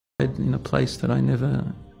in a place that I never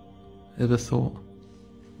ever thought.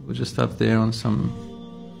 We were just up there on some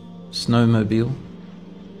snowmobile.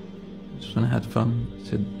 Just when I had fun.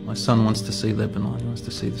 Said my son wants to see Lebanon, he wants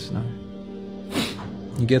to see the snow.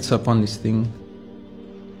 He gets up on this thing.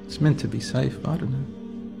 It's meant to be safe, but I don't know.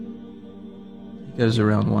 He goes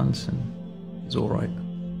around once and he's all right.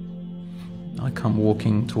 I come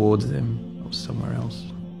walking towards them. I was somewhere else.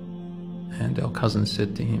 And our cousin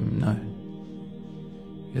said to him, no.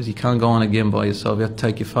 He goes, you can't go on again by yourself. You have to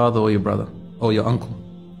take your father or your brother or your uncle.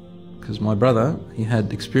 Because my brother, he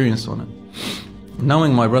had experience on it.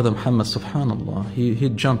 Knowing my brother Muhammad, subhanallah,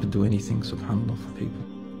 he'd jump and do anything, subhanallah, for people.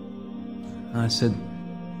 And I said,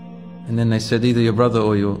 and then they said either your brother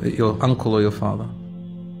or your uncle or your father.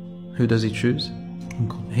 Who does he choose?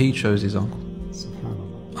 Uncle. He chose his uncle.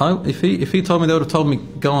 Subhanallah. If he told me, they would have told me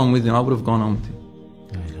go on with him, I would have gone on with him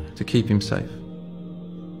to keep him safe.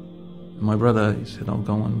 And my brother, he said, I'll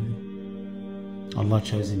go on with him. Allah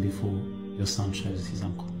chose him before your son chose his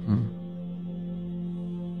uncle.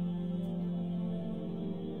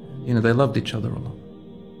 You know, they loved each other a lot.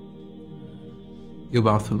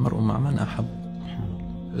 يُبْعَثُ الْمَرْءُ مَعَ مَنْ أَحَبَّ.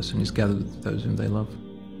 The person is gathered with those whom they love.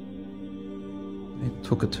 They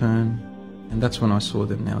took a turn, and that's when I saw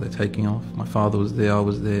them now. They're taking off. My father was there, I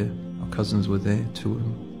was there, our cousins were there, two of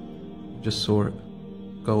them. Just saw it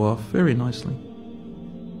go off very nicely.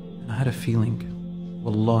 And I had a feeling,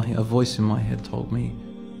 wallahi, a voice in my head told me,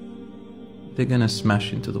 they're going to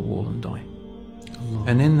smash into the wall and die. Allah.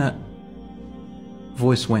 And then that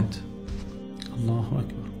voice went. Allahu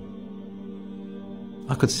Akbar.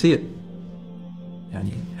 I could see it.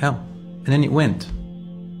 How? And then it went.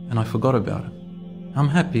 And I forgot about it. I'm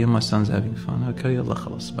happy and my son's having fun. Okay, Allah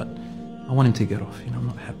khalas. But I want him to get off. You know, I'm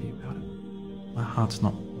not happy about it. My heart's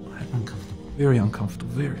not happy. Uncomfortable. Very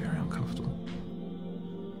uncomfortable. Very, very uncomfortable.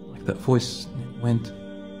 Like that voice went.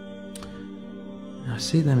 And I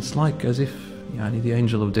see them. It's like as if the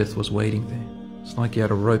angel of death was waiting there. It's like he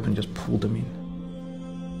had a rope and just pulled them in.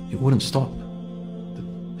 It wouldn't stop. The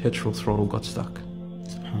petrol throttle got stuck.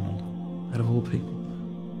 Subhanallah. Out of all people.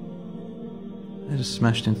 They just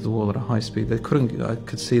smashed into the wall at a high speed. They couldn't, I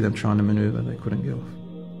could see them trying to maneuver. They couldn't get off.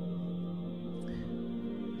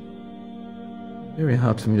 Very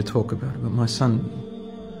hard for me to talk about it, but my son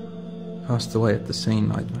passed away at the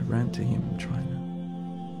scene. I ran to him and tried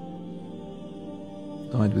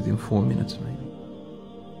to. Died within 4 minutes maybe.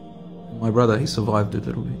 And my brother, he survived a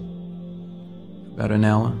little bit. About an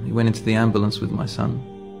hour, he went into the ambulance with my son.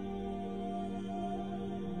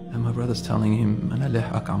 And my brother's telling him, I'm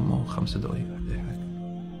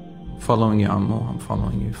following you, Ammo, I'm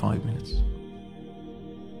following you 5 minutes.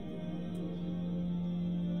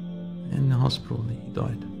 In the hospital, he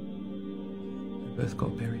died. They both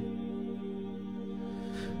got buried.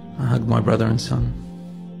 I hugged my brother and son.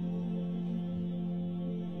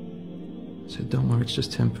 I said, don't worry, it's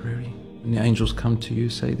just temporary. When the angels come to you,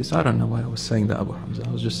 say this. I don't know why I was saying that, Abu Hamza.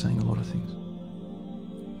 I was just saying a lot of things.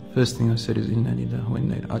 The first thing I said is, Inna lillahi wa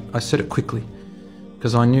inna ilayhi. I said it quickly,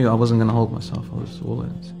 because I knew I wasn't going to hold myself. I was all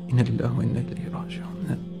in. Inna lillahi wa inna ilayhi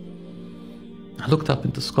raji'un. I looked up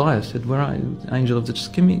into the sky. I said, where are you? The angel of death,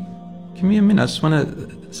 just give me a minute. I just want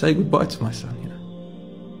to say goodbye to my son,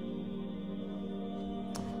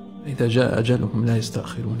 إذا جاء أجلهم لا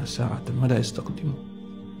يستأخرون ساعة ولا يستقدمون.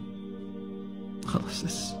 خلاص,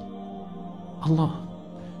 this Allah,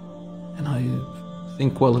 and I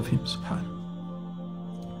think well of him, subhanahu.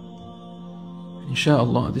 And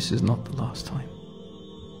inshaAllah, this is not the last time.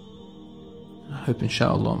 I hope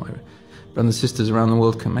inshaAllah my brothers and sisters around the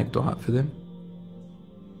world can make dua for them.